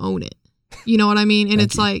like you own it. You know what I mean? And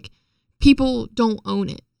it's like people don't own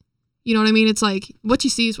it. You know what I mean? It's like what you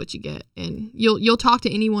see is what you get, and you'll talk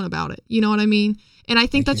to anyone about it. You know what I mean? And I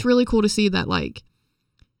think that's really cool to see that like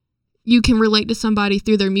you can relate to somebody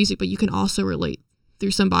through their music, but you can also relate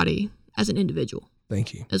through somebody as an individual.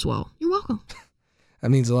 Thank you. As well. You're welcome.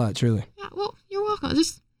 That means a lot, truly. Yeah, well, you're welcome.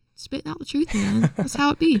 Just spitting out the truth, man. That's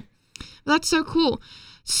how it be. But that's so cool.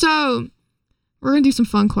 So we're gonna do some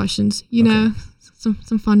fun questions. You know, some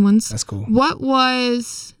fun ones. That's cool. What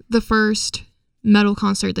was the first metal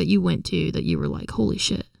concert that you went to that you were like, holy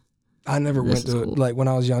shit? I never went to it. Like when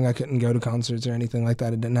I was young, I couldn't go to concerts or anything like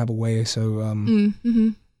that. It didn't have a way. So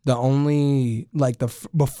the only like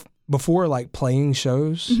before like playing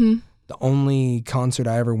shows, the only concert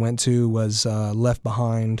I ever went to was Left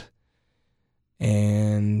Behind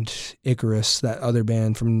and Icarus, that other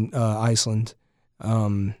band from Iceland,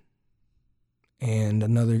 and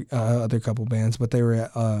another other couple bands, but they were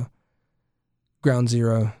at Ground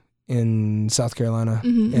Zero in South Carolina,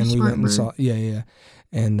 and we went and saw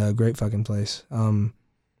and great fucking place.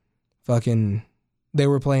 They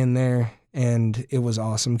were playing there, and it was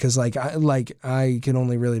awesome because I could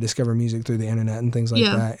only really discover music through the internet and things like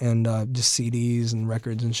that, and just CDs and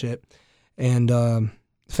records and shit, and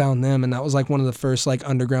found them, and that was like one of the first like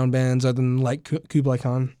underground bands other than like Kublai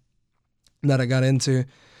Khan that I got into,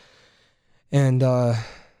 and that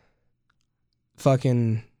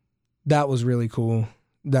was really cool.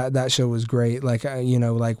 That show was great. Like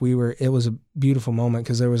it was a beautiful moment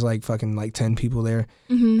because there was like fucking like 10 people there,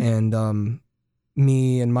 and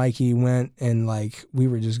me and Mikey went, and like we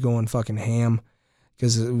were just going fucking ham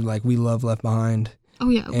because like we love Left Behind. Oh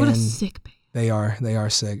yeah, what a sick band. They are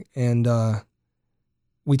sick. And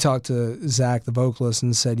we talked to Zach, the vocalist,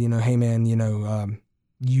 and said, hey man,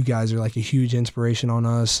 you guys are like a huge inspiration on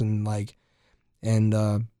us, and we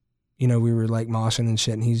were like moshing and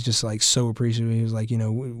shit, and he's just like so appreciative. He was like,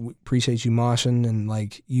 we appreciate you moshing, and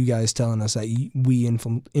like you guys telling us that we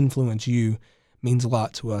influence you means a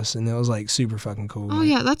lot to us, and it was like super fucking cool. Oh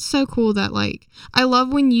yeah, that's so cool that like I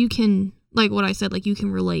love when you can, like what I said, like you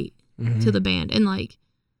can relate to the band, and like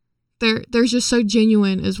they're just so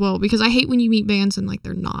genuine as well, because I hate when you meet bands and like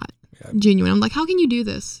they're not genuine. I'm like, how can you do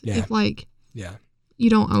this if like you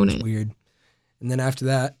don't own it? Weird. And then after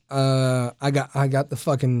that, I got the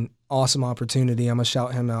fucking awesome opportunity. I'm gonna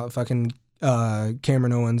shout him out. Fucking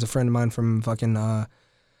Cameron Owens, a friend of mine from fucking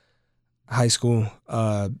high school,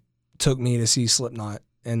 took me to see Slipknot,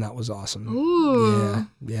 and that was awesome. Ooh.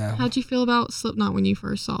 Yeah. How'd you feel about Slipknot when you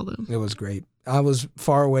first saw them? It was great. I was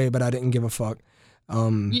far away, but I didn't give a fuck.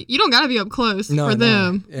 You don't gotta be up close for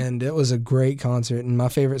them. And it was a great concert, and my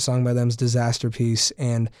favorite song by them is Disaster Piece,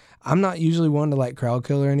 and I'm not usually one to like crowd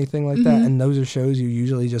kill or anything like that, and those are shows you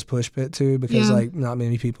usually just push pit to, because like not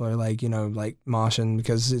many people are like, you know, like moshing,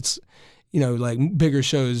 because it's, you know, like bigger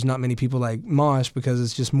shows, not many people like mosh because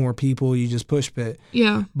it's just more people, you just push pit.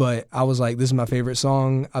 Yeah. But I was like, this is my favorite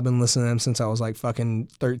song. I've been listening to them since I was like fucking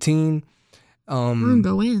 13. Room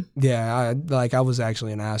go in. Yeah, I was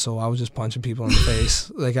actually an asshole. I was just punching people in the face.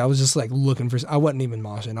 Like I was just like looking for. I wasn't even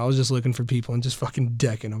moshing. I was just looking for people and just fucking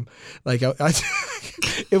decking them. Like I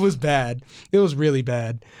it was bad. It was really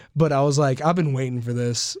bad. But I was like, I've been waiting for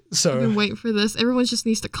this. So I've been waiting for this. Everyone just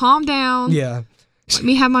needs to calm down. Yeah. Let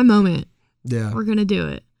me have my moment. Yeah. We're gonna do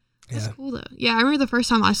it. That's cool though. Yeah, I remember the first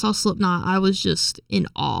time I saw Slipknot, I was just in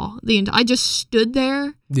awe. I just stood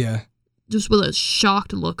there. Yeah. Just with a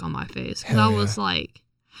shocked look on my face. Because I was like,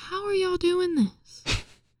 how are y'all doing this?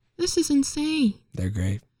 This is insane. They're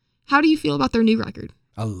great. How do you feel about their new record?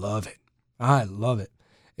 I love it. I love it.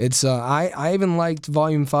 It's I even liked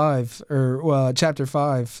Volume 5 or Chapter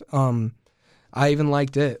 5. I even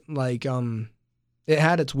liked it. Like it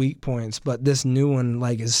had its weak points, but this new one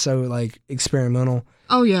like is so like experimental.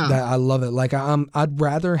 Oh yeah. That I love it. Like I'd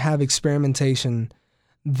rather have experimentation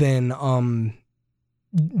than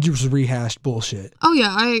just rehashed bullshit. Oh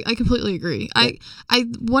yeah, I completely agree. I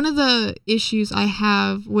one of the issues I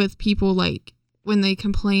have with people like when they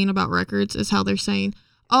complain about records is how they're saying,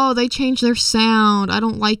 "Oh, they changed their sound. I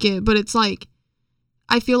don't like it." But it's like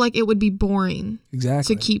I feel like it would be boring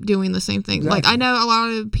to keep doing the same thing. Exactly. Like I know a lot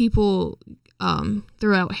of people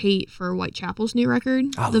throw out hate for Whitechapel's new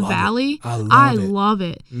record, The Valley. I love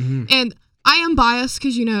it. Mm-hmm. And I am biased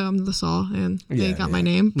because, you know, I'm the Saw and they got my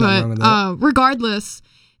name. But regardless,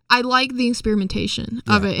 I like the experimentation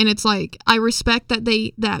of it. And it's like, I respect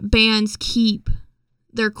that bands keep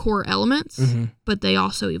their core elements, but they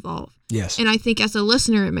also evolve. Yes. And I think as a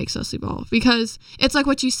listener, it makes us evolve, because it's like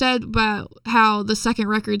what you said about how the second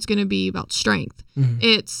record's going to be about strength.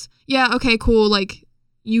 It's, okay, cool. Like,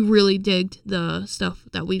 you really digged the stuff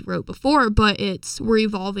that we wrote before, but we're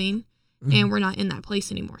evolving. And we're not in that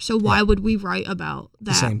place anymore. So why would we write about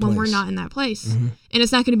that when we're not in that place? And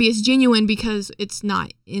it's not going to be as genuine because it's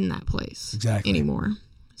not in that place anymore.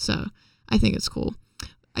 So I think it's cool.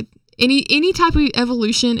 Any type of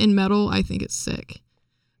evolution in metal, I think it's sick.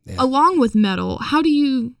 Yeah. Along with metal, how do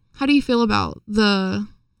you feel about the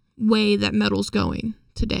way that metal's going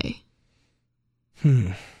today?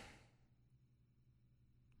 That's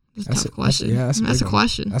a tough question. That's a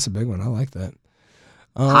question. That's a big one. I like that.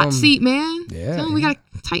 Hot seat, man. Yeah. Tell them we gotta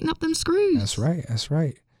tighten up them screws. That's right.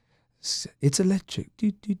 It's electric.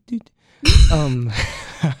 That's,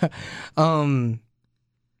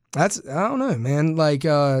 I don't know, man. Like,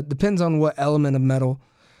 depends on what element of metal.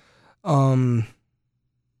 And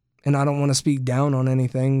I don't want to speak down on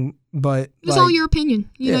anything, but it's all your opinion.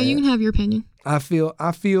 You know, you can have your opinion. I feel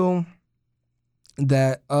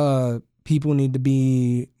that people need to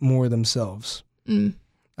be more themselves.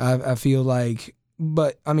 I feel like.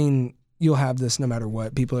 But, I mean, you'll have this no matter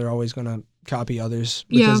what. People are always going to copy others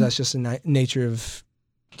because that's just a nature of,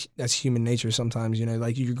 that's human nature sometimes, you know.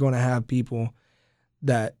 Like, you're going to have people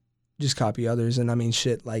that just copy others. And, I mean,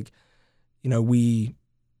 shit, like, you know, we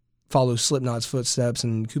follow Slipknot's footsteps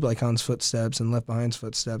and Kublai Khan's footsteps and Left Behind's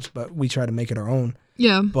footsteps, but we try to make it our own.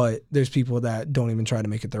 Yeah. But there's people that don't even try to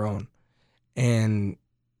make it their own. And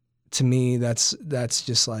to me, that's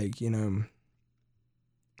just like, you know,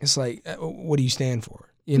 it's like, what do you stand for?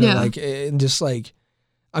 You know, like, just like,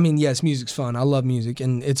 I mean, yes, music's fun. I love music,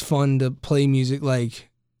 and it's fun to play music like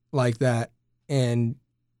that. And,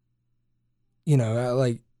 you know,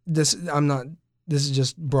 like this, this is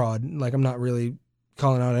just broad. Like, I'm not really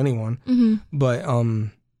calling out anyone, but,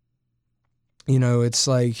 you know, it's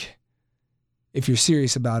like, if you're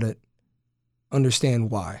serious about it, understand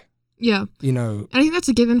why. Yeah. You know, and I think that's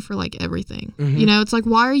a given for like everything. You know, it's like,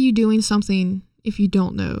 why are you doing something if you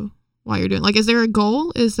don't know why you're doing it? Like, is there a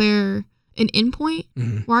goal? Is there an endpoint?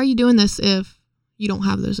 Why are you doing this if you don't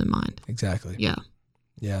have those in mind? Exactly. Yeah.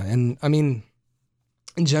 Yeah. And I mean,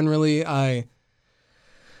 generally, I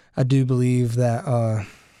do believe that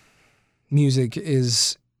music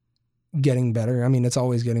is getting better. I mean, it's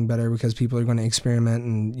always getting better because people are going to experiment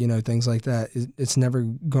and, you know, things like that. It's never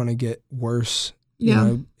going to get worse, you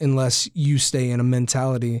know, unless you stay in a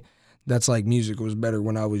mentality that's like music was better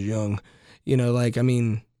when I was young. You know, like, I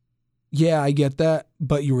mean, yeah, I get that,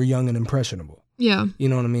 but you were young and impressionable. Yeah. You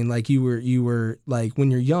know what I mean? Like you were like, when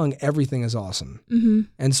you're young, everything is awesome. Mm-hmm.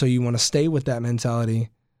 And so you want to stay with that mentality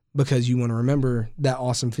because you want to remember that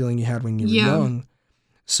awesome feeling you had when you were young.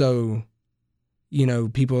 So, you know,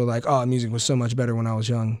 people are like, oh, music was so much better when I was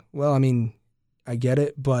young. Well, I mean, I get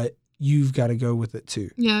it, but you've got to go with it too.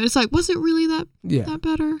 Yeah, it's like, was it really that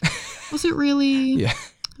better? Was it really? Yeah.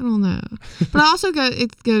 I don't know. But I also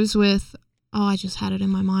it goes with, oh, I just had it in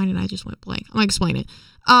my mind and I just went blank. I'm going to explain it.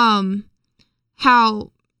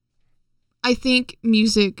 How I think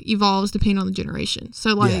music evolves depending on the generation.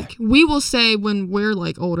 So, like, we will say when we're,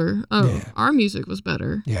 like, older, our music was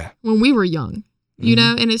better when we were young, you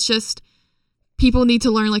know? And it's just, people need to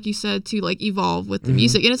learn, like you said, to, like, evolve with the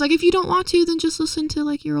music. And it's like, if you don't want to, then just listen to,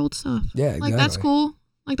 like, your old stuff. Yeah, exactly. Like, that's cool.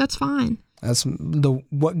 Like, that's fine. That's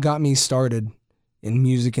what got me started in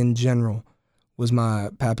music in general was my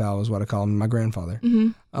papa, is what I call him, my grandfather.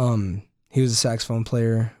 Mm-hmm. He was a saxophone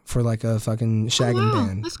player for like a fucking shagging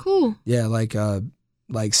band. That's cool. Yeah, like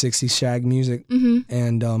 60s shag music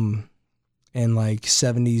and like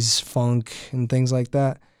 70s funk and things like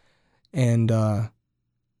that. And I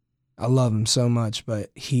love him so much,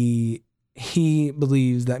 but he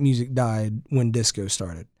believes that music died when disco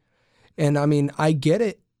started. And I mean, I get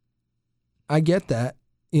it. I get that,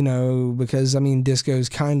 you know, because I mean, disco's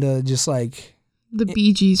kind of just like the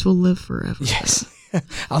Bee Gees will live forever. Yes.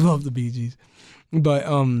 I love the Bee Gees. But,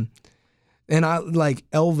 and I, like,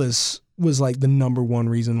 Elvis was, like, the number one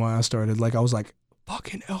reason why I started. Like, I was like,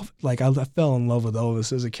 fucking Elvis. Like, I fell in love with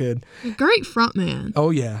Elvis as a kid. Great frontman. Oh,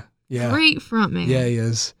 yeah. Yeah. Great frontman. Yeah, he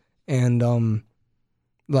is. And,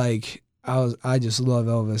 like, I just love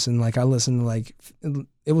Elvis. And, like, I listened to, like,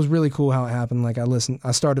 it was really cool how it happened. Like,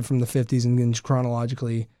 I started from the 50s and then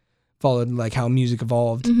chronologically followed, like, how music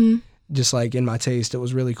evolved. Mm-hmm. Just, like, in my taste. It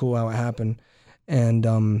was really cool how it happened.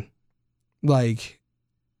 And like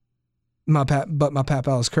my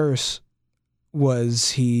papa's curse was,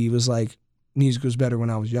 he was like, music was better when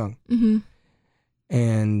I was young. Mm-hmm.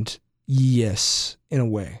 And yes, in a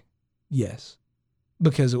way, yes,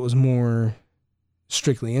 because it was more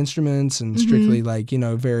strictly instruments and strictly like, you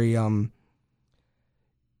know, very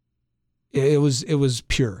it was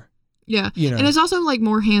pure. Yeah, you know? And it's also like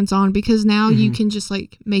more hands-on because now you can just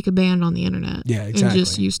like make a band on the internet. Yeah, exactly. And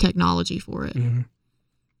just use technology for it. Mm-hmm.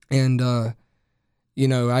 And, you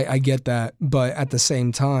know, I get that, but at the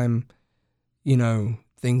same time, you know,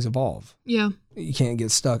 things evolve. Yeah. You can't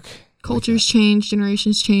get stuck. Cultures change,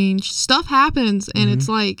 generations change, stuff happens, and it's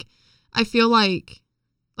like, I feel like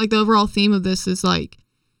the overall theme of this is like,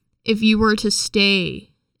 if you were to stay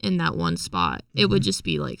in that one spot, it would just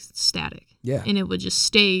be like static. Yeah. And it would just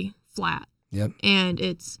stay flat. Yep. And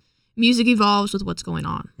it's music evolves with what's going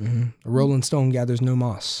on. Mm-hmm. A rolling stone gathers no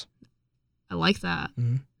moss. I like that.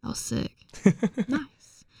 Mm-hmm. That was sick.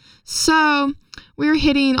 Nice. So we're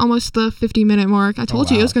hitting almost the 50-minute mark. I told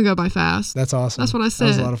you it was going to go by fast. That's awesome. That's what I said. That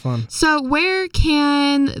was a lot of fun. So where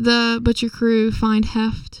can the Butcher Crew find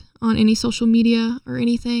Heft on any social media or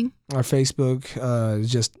anything? Our Facebook is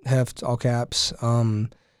just Heft, all caps.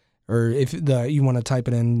 Or if you want to type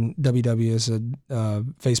it in, www is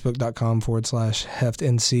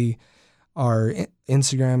facebook.com/HeftNC. Our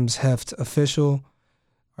Instagram's Heft Official.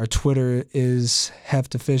 Our Twitter is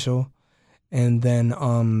Heft Official. And then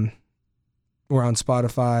we're on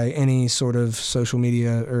Spotify, any sort of social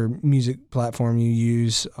media or music platform you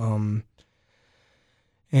use. And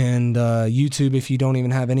YouTube, if you don't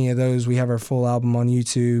even have any of those, we have our full album on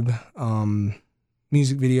YouTube.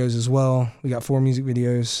 Music videos as well. We got 4 music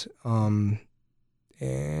videos.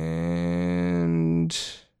 And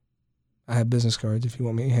I have business cards if you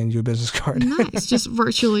want me to hand you a business card. Nice. Just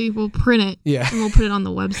virtually, we'll print it. Yeah. And we'll put it on the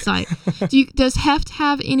website. Does Heft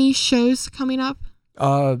have any shows coming up?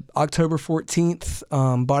 October 14th,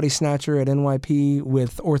 Body Snatcher at NYP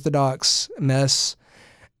with Orthodox, Mess,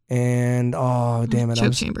 and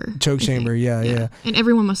Choke Chamber. Yeah. And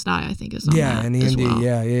Everyone Must Die, I think, is on that and the as indie,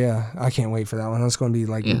 well. Yeah. I can't wait for that one. That's going to be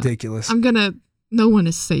like ridiculous. No one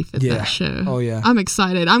is safe at that show. Oh yeah. I'm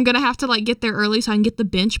excited. I'm gonna have to like get there early so I can get the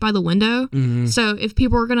bench by the window. Mm-hmm. So if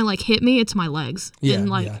people are gonna like hit me, it's my legs. Yeah.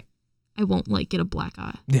 And I won't like get a black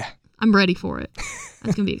eye. Yeah. I'm ready for it.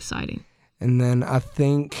 That's gonna be exciting. And then I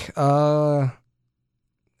think there's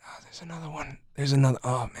another one.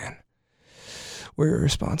 Oh man. We're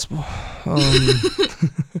irresponsible.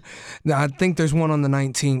 No, I think there's one on the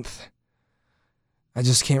 19th. I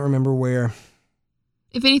just can't remember where.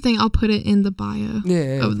 If anything, I'll put it in the bio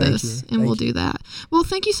of this, and we'll do that. Well,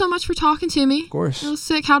 thank you so much for talking to me. Of course. It was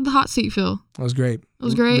sick. How did the hot seat feel? It was great. It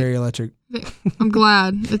was great? Very electric. I'm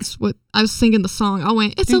glad. It's what I was singing the song. I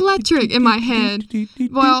went, it's electric in my head.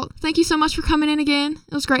 Well, thank you so much for coming in again.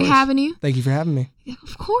 It was great having you. Thank you for having me. Yeah,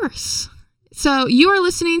 of course. So you are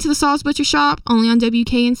listening to the Saw's Butcher Shop only on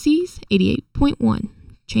WKNC's 88.1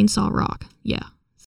 Chainsaw Rock. Yeah.